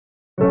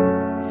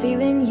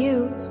feeling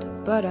used,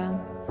 but I'm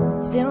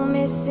still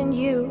missing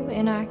you,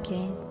 and I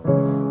can't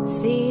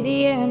see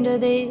the end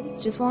of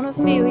this. Just wanna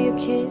feel your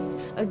kiss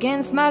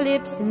against my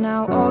lips, and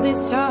now all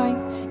this time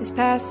is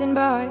passing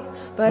by,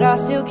 but I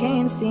still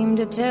can't seem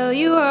to tell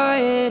you why.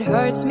 It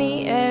hurts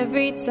me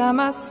every time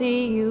I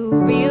see you,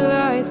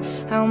 realize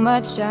how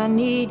much I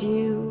need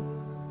you.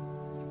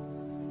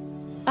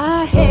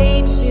 I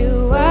hate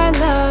you, I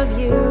love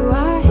you,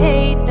 I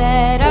hate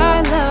that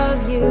I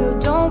love you.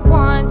 Don't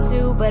want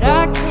to, but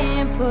I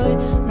can't put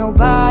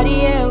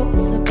nobody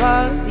else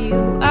above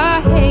you.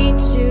 I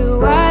hate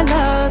you, I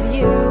love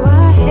you,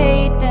 I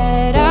hate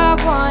that I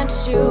want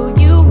you.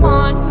 You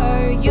want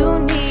her, you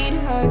need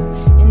her,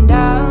 and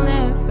I'll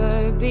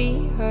never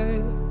be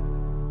her.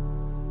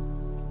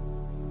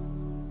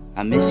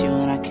 I miss you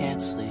when I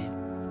can't sleep,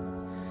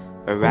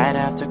 or right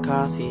after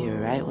coffee, or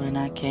right when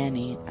I can't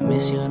eat. I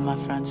miss you in my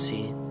front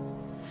seat.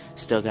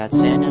 Still got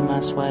sand in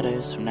my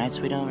sweaters from nights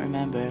we don't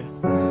remember.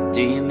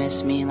 Do you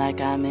miss me like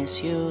I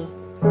miss you?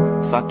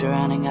 Fucked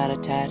around and got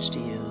attached to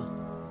you.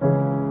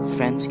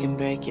 Friends can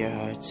break your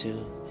heart too,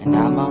 and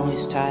I'm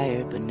always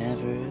tired but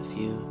never of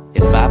you.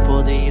 If I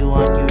pulled a you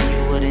on you,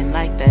 you wouldn't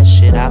like that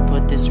shit. I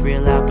put this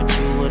real out but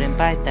you wouldn't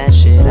bite that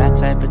shit. I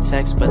type a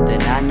text but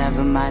then I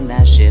never mind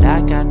that shit.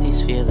 I got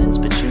these feelings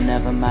but you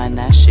never mind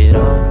that shit.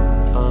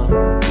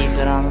 Oh, keep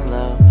it on the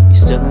low. You're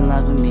still in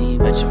love with me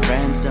but your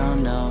friends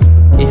don't know.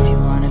 If you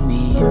wanted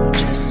me, you would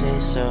just say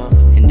so.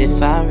 And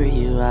if I were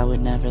you, I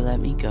would never let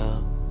me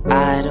go.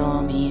 I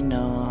don't mean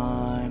no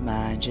harm,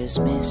 I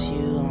just miss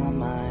you on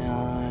my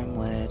arm.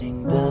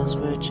 Wedding bells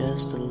were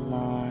just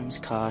alarms,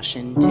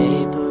 caution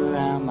tape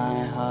around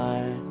my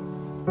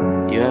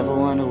heart. You ever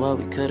wonder what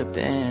we could have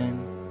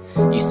been?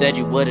 You said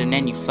you wouldn't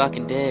and you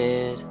fucking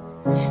did.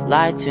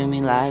 Lie to me,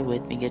 lie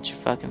with me, get your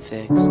fucking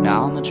fix.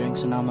 Now all my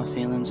drinks and all my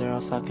feelings are all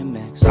fucking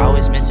mixed.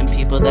 Always missing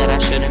people that I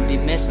shouldn't be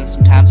missing.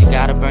 Sometimes you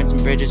gotta burn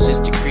some bridges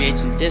just to create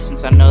some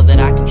distance. I know that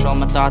I control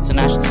my thoughts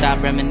and I should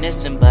stop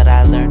reminiscing, but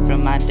I learned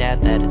from my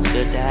dad that it's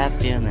good to have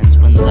feelings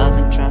when love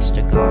and trust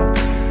are gone.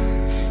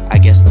 I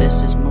guess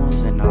this is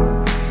moving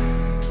on.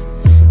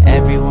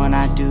 Everyone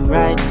I do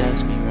right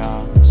does me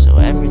wrong, so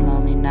every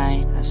lonely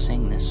night I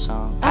sing this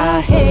song.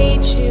 I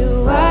hate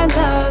you, I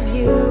love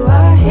you,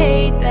 I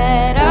hate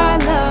that I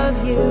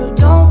love you.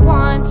 Don't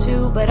want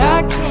to, but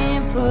I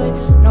can't put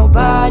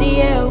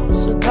nobody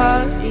else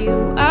above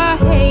you. I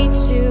hate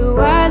you,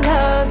 I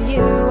love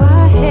you,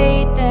 I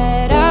hate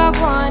that I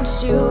want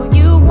you.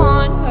 You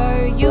want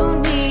her, you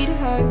need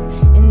her,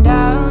 and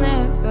I'll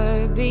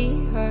never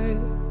be her.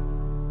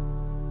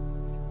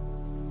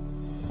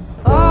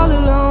 All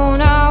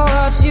alone I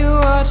watch you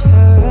watch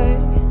her,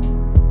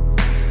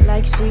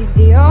 like she's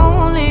the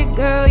only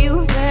girl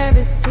you've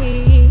ever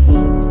seen.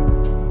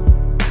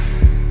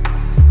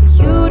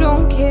 You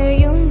don't care,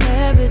 you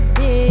never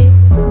did.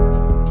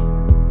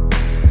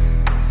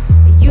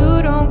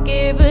 You don't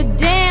give a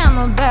damn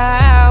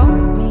about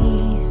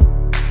me.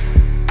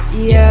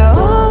 Yeah,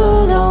 all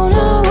alone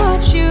I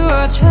watch you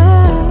watch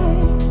her.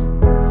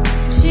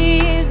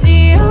 She's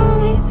the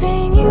only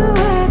thing you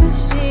ever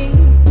see.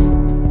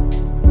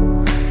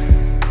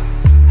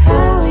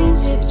 How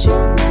is it you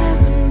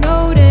never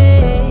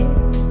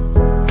notice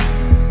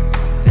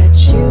that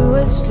you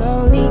were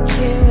slowly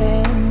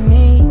killing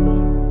me?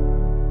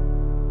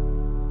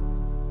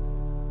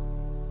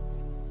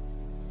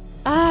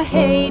 I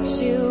hate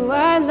you,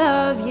 I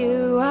love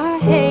you, I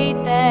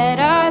hate that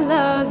I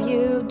love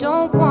you.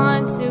 Don't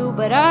want to,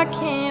 but I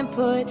can't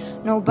put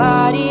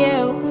nobody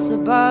else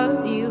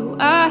above you.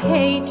 I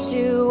hate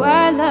you,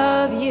 I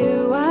love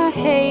you, I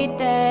hate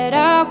that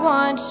I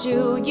want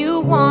you. You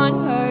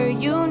want her,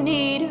 you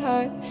need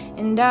her,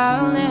 and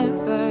I'll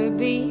never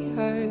be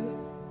her.